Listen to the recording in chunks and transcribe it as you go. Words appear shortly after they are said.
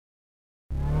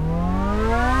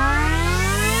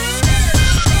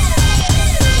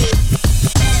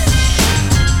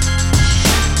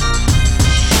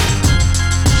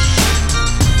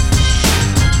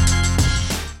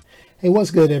Hey,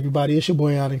 what's good, everybody? It's your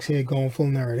boy Onyx here, going full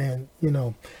nerd. And,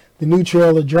 the new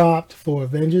trailer dropped for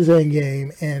Avengers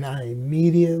Endgame, and I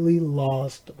immediately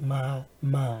lost my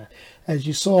mind. As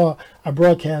you saw, I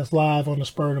broadcast live on the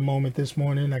spur of the moment this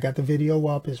morning. I got the video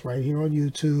up. It's right here on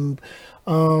YouTube.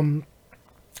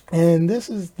 And this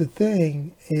is the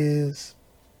thing is,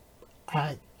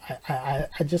 I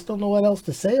just don't know what else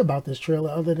to say about this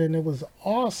trailer other than it was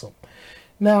awesome.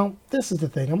 Now, this is the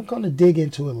thing. I'm going to dig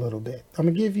into it a little bit. I'm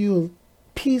going to give you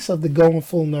a piece of the going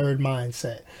full nerd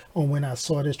mindset on when I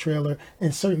saw this trailer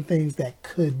and certain things that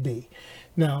could be.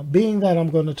 Now, being that I'm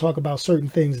going to talk about certain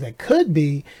things that could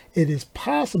be, it is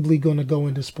possibly going to go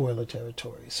into spoiler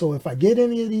territory. So if I get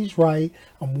any of these right,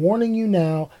 I'm warning you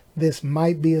now, this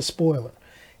might be a spoiler.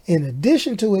 In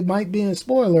addition to it might be a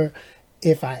spoiler,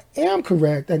 if I am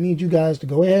correct, I need you guys to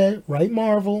go ahead, write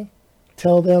Marvel,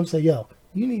 tell them, say, yo,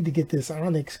 you need to get this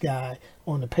Onyx guy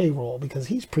on the payroll because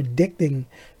he's predicting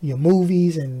your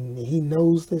movies and he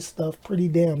knows this stuff pretty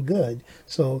damn good.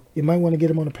 So you might want to get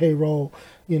him on the payroll,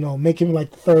 make him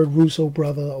like the third Russo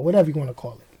brother or whatever you want to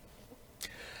call it.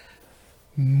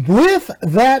 With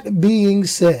that being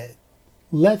said,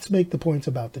 let's make the points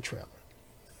about the trailer.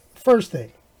 First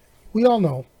thing, we all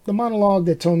know the monologue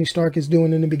that Tony Stark is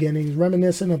doing in the beginning is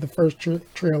reminiscent of the first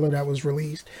trailer that was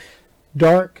released.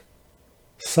 Dark,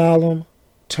 solemn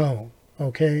tone,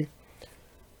 okay?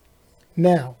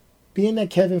 Now, being that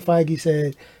Kevin Feige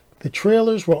said the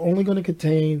trailers were only going to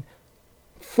contain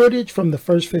footage from the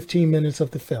first 15 minutes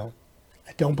of the film.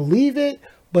 I don't believe it,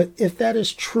 but if that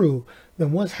is true,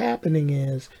 then what's happening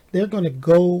is they're going to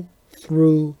go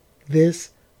through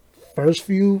this first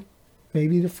few,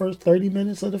 maybe the first 30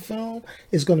 minutes of the film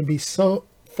is going to be so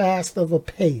fast of a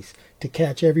pace to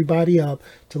catch everybody up,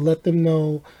 to let them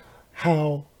know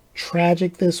how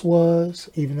tragic this was,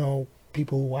 even though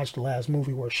people who watched the last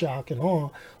movie were shocked and awe,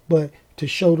 but to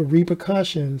show the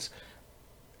repercussions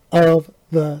of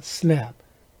the snap.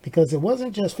 Because it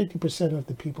wasn't just 50% of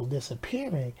the people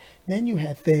disappearing. Then you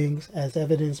had things as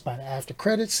evidenced by the after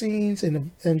credit scenes in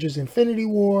Avengers Infinity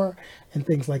War and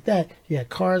things like that. You had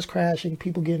cars crashing,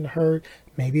 people getting hurt.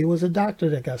 Maybe it was a doctor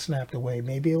that got snapped away.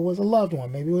 Maybe it was a loved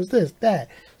one. Maybe it was this, that.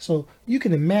 So you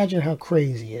can imagine how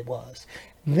crazy it was.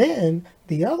 Then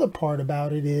the other part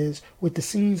about it is with the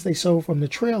scenes they showed from the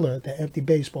trailer, the empty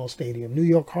baseball stadium, New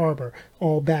York Harbor,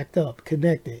 all backed up,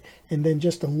 connected. And then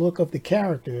just the look of the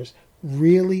characters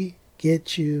really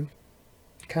gets you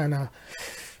in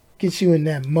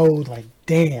that mode like,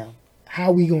 damn,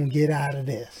 how we gonna get out of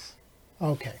this?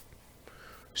 Okay.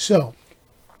 So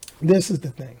this is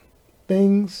the thing.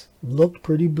 Things look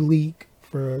pretty bleak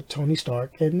for Tony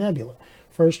Stark and Nebula.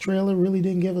 First trailer really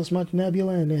didn't give us much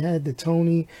Nebula, and it had the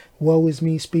Tony woe is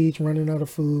me speech, running out of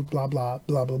food, blah, blah,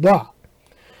 blah, blah, blah.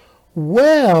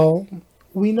 Well,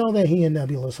 we know that he and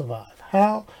Nebula survive.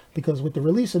 How? Because with the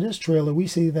release of this trailer, we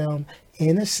see them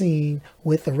in a scene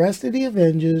with the rest of the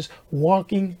Avengers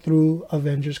walking through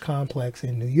Avengers Complex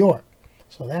in New York.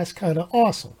 So that's kind of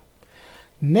awesome.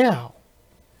 Now,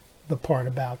 the part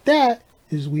about that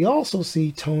is we also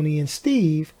see Tony and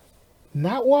Steve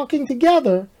not walking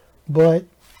together, but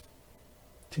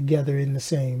together in the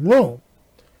same room,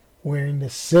 wearing the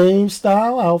same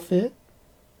style outfit.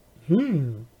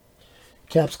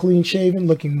 Cap's clean shaven,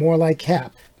 looking more like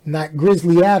Cap, not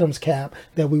Grizzly Adams Cap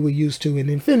that we were used to in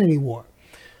Infinity War.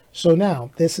 So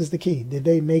now, this is the key. Did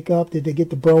they make up? Did they get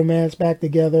the bromance back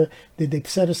together? Did they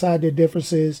set aside their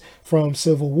differences from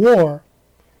Civil War?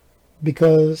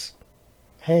 Because,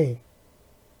 hey,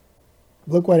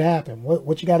 look what happened.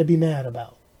 What you got to be mad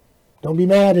about? Don't be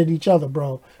mad at each other,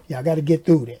 bro. Y'all got to get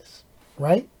through this,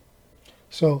 right?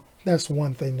 So that's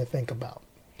one thing to think about.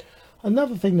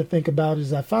 Another thing to think about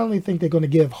is I finally think they're going to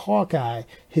give Hawkeye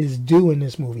his due in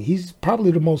this movie. He's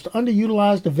probably the most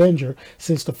underutilized Avenger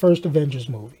since the first Avengers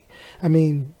movie. I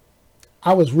mean,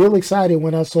 I was real excited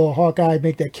when I saw Hawkeye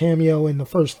make that cameo in the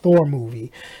first Thor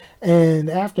movie. And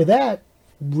after that,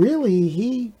 really,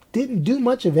 he didn't do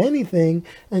much of anything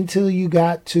until you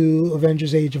got to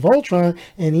Avengers Age of Ultron,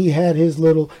 and he had his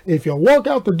little, if you walk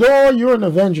out the door, you're an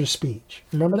Avenger speech.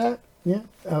 Remember that? Yeah?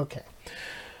 Okay.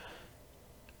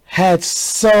 Had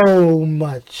so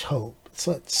much hope,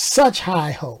 such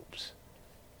high hopes.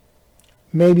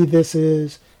 Maybe this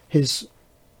is his,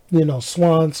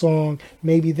 swan song.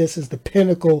 Maybe this is the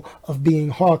pinnacle of being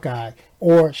Hawkeye,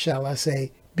 or shall I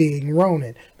say, being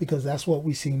Ronin, because that's what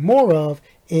we see more of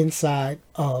inside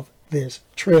of this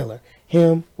trailer.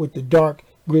 Him with the dark,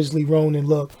 grizzly Ronin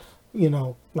look,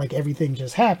 like everything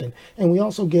just happened. And we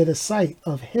also get a sight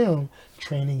of him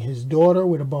training his daughter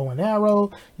with a bow and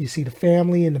arrow. You see the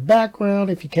family in the background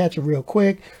if you catch it real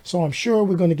quick. So I'm sure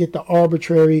we're going to get the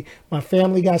arbitrary, my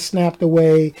family got snapped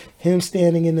away, him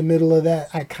standing in the middle of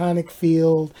that iconic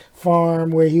field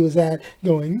farm where he was at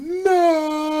going,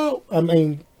 no! I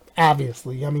mean,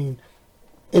 obviously,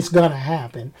 it's going to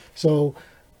happen. So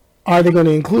are they going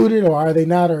to include it or are they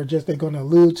not? Or just they're going to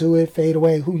allude to it, fade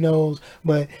away, who knows?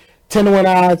 But 10 to 1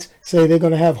 odds say they're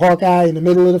going to have Hawkeye in the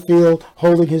middle of the field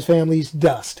holding his family's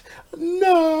dust.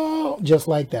 No! Just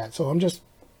like that. So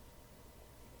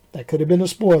that could have been a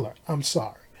spoiler. I'm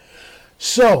sorry.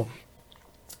 So,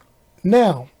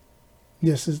 now,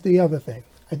 this is the other thing.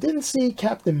 I didn't see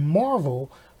Captain Marvel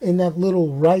in that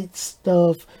little Right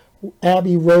Stuff,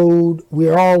 Abbey Road.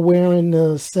 We're all wearing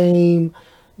the same,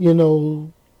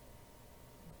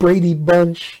 Brady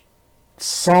Bunch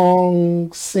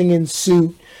song singing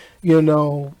suit,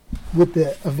 with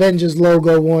the Avengers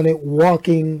logo on it,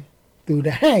 walking through the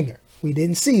hangar. We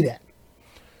didn't see that.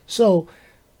 So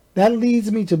that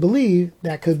leads me to believe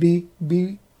that could be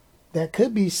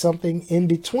something in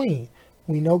between.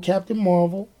 We know Captain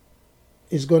Marvel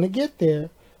is going to get there,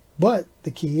 but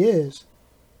the key is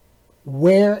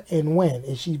where and when.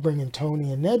 Is she bringing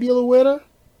Tony and Nebula with her?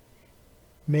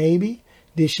 Maybe.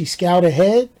 Did she scout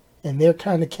ahead and they're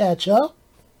kind of catch up?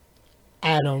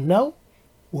 I don't know.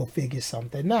 We'll figure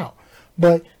something out.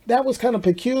 But that was kind of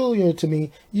peculiar to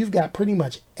me. You've got pretty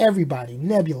much everybody.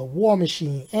 Nebula, War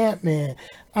Machine, Ant-Man,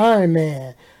 Iron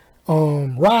Man,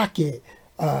 Rocket,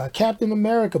 Captain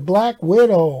America, Black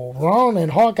Widow, Ron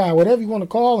and Hawkeye, whatever you want to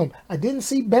call them. I didn't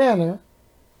see Banner,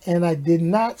 and I did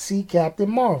not see Captain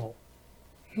Marvel.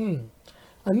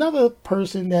 Another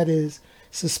person that is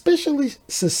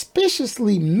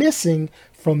suspiciously missing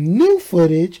from new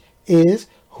footage is,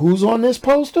 who's on this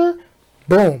poster?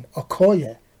 Boom,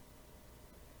 Okoye.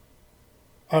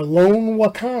 Our lone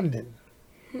Wakandan.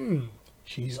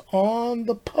 She's on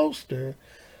the poster,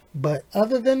 but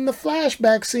other than the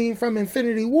flashback scene from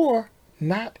Infinity War,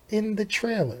 not in the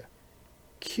trailer.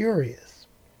 Curious.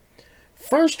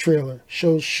 First trailer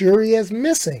shows Shuri as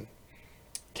missing.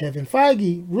 Kevin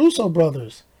Feige, Russo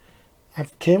brothers, I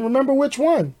can't remember which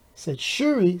one, said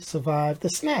Shuri survived the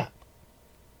snap.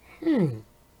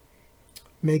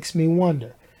 Makes me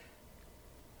wonder.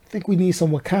 I think we need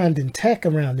some Wakandan tech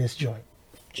around this joint.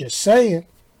 Just saying.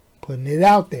 Putting it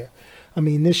out there.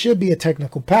 This should be a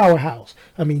technical powerhouse.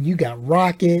 You got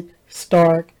Rocket,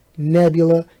 Stark,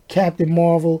 Nebula, Captain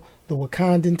Marvel, the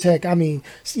Wakandan tech.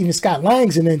 Even Scott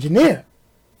Lang's an engineer.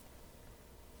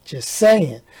 Just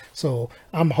saying. So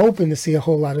I'm hoping to see a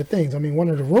whole lot of things. One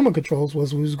of the rumor controls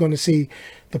was we was going to see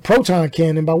the proton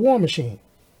cannon by War Machine.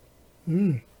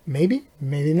 Maybe,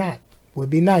 maybe not. Would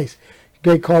be nice.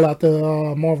 Great call out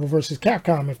to Marvel vs.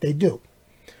 Capcom if they do.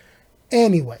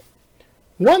 Anyway,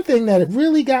 one thing that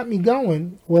really got me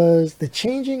going was the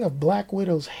changing of Black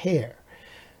Widow's hair.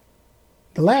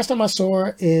 The last time I saw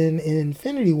her in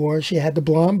Infinity War, she had the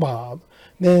blonde bob.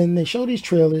 Then they show these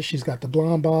trailers. She's got the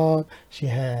blonde bob. She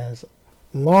has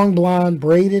long blonde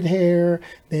braided hair.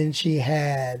 Then she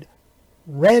had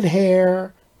red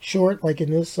hair, short like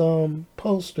in this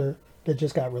poster that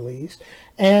just got released.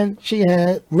 And she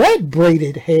had red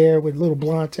braided hair with little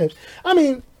blonde tips.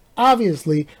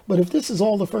 Obviously, but if this is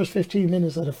all the first 15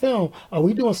 minutes of the film, are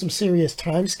we doing some serious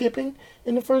time skipping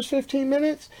in the first 15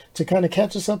 minutes to kind of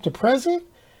catch us up to present?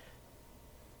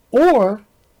 Or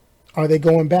are they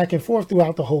going back and forth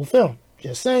throughout the whole film?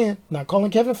 Just saying. Not calling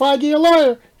Kevin Feige a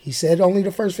liar. He said only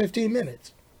the first 15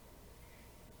 minutes.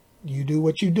 You do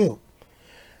what you do.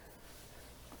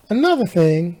 Another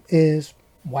thing is,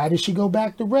 why did she go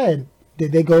back to red?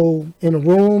 Did they go in a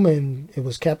room and it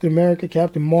was Captain America,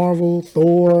 Captain Marvel,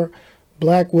 Thor,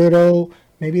 Black Widow?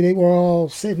 Maybe they were all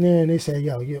sitting there and they said,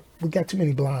 we got too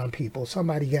many blonde people.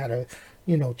 Somebody got to,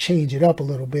 change it up a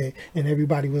little bit. And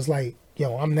everybody was like,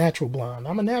 I'm natural blonde.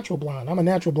 I'm a natural blonde. I'm a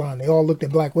natural blonde. They all looked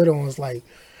at Black Widow and was like,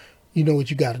 you know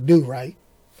what you got to do, right?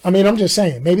 I'm just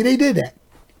saying, maybe they did that.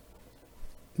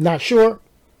 Not sure,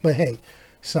 but hey,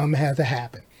 something had to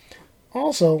happen.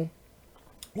 Also,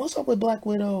 what's up with Black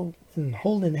Widow and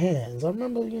holding hands? I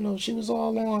remember, she was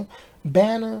all on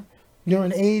Banner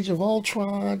during Age of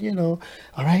Ultron, all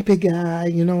right, big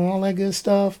guy, all that good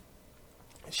stuff.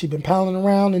 She's been piling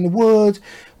around in the woods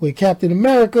with Captain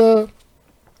America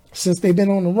since they've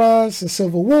been on the run since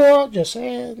Civil War. Just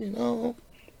saying,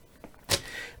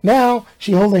 Now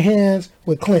she holding hands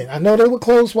with Clint. I know they were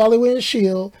close while they were in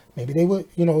S.H.I.E.L.D. Maybe they were,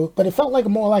 but it felt like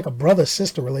more like a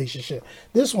brother-sister relationship.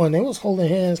 This one, they was holding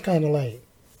hands kind of like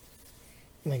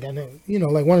I know,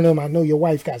 like one of them, I know your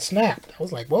wife got snapped. I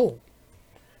was like, whoa,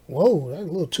 Whoa, that's a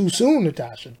little too soon,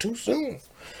 Natasha. Too soon.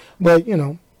 But,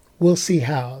 we'll see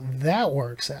how that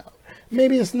works out.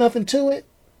 Maybe it's nothing to it,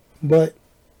 but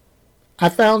I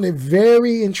found it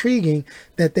very intriguing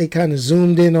that they kind of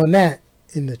zoomed in on that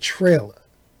in the trailer.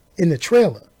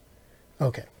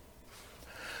 Okay.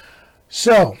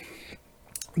 So,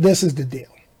 this is the deal.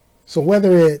 So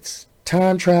whether it's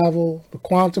time travel, the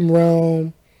quantum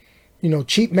realm,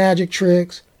 cheap magic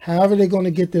tricks, however they're going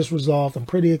to get this resolved, I'm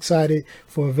pretty excited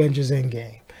for Avengers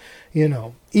Endgame.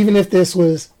 Even if this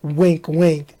was wink,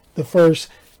 wink, the first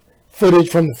footage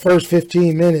from the first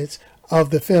 15 minutes of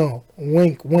the film,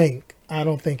 wink, wink, I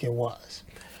don't think it was.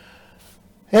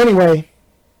 Anyway,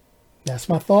 that's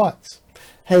my thoughts.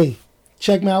 Hey,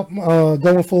 check me out,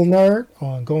 Going Full Nerd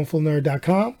on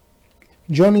goingfullnerd.com.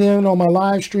 Join me in on my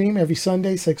live stream every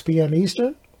Sunday, 6 p.m.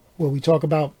 Eastern, where we talk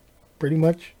about pretty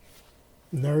much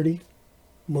nerdy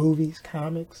movies,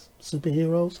 comics,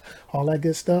 superheroes, all that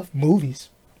good stuff. Movies.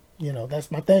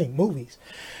 That's my thing, movies.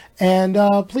 And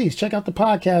please check out the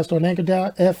podcast on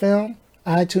Anchor.fm,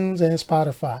 iTunes, and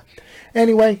Spotify.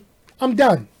 Anyway, I'm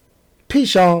done.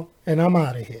 Peace, y'all, and I'm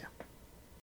out of here.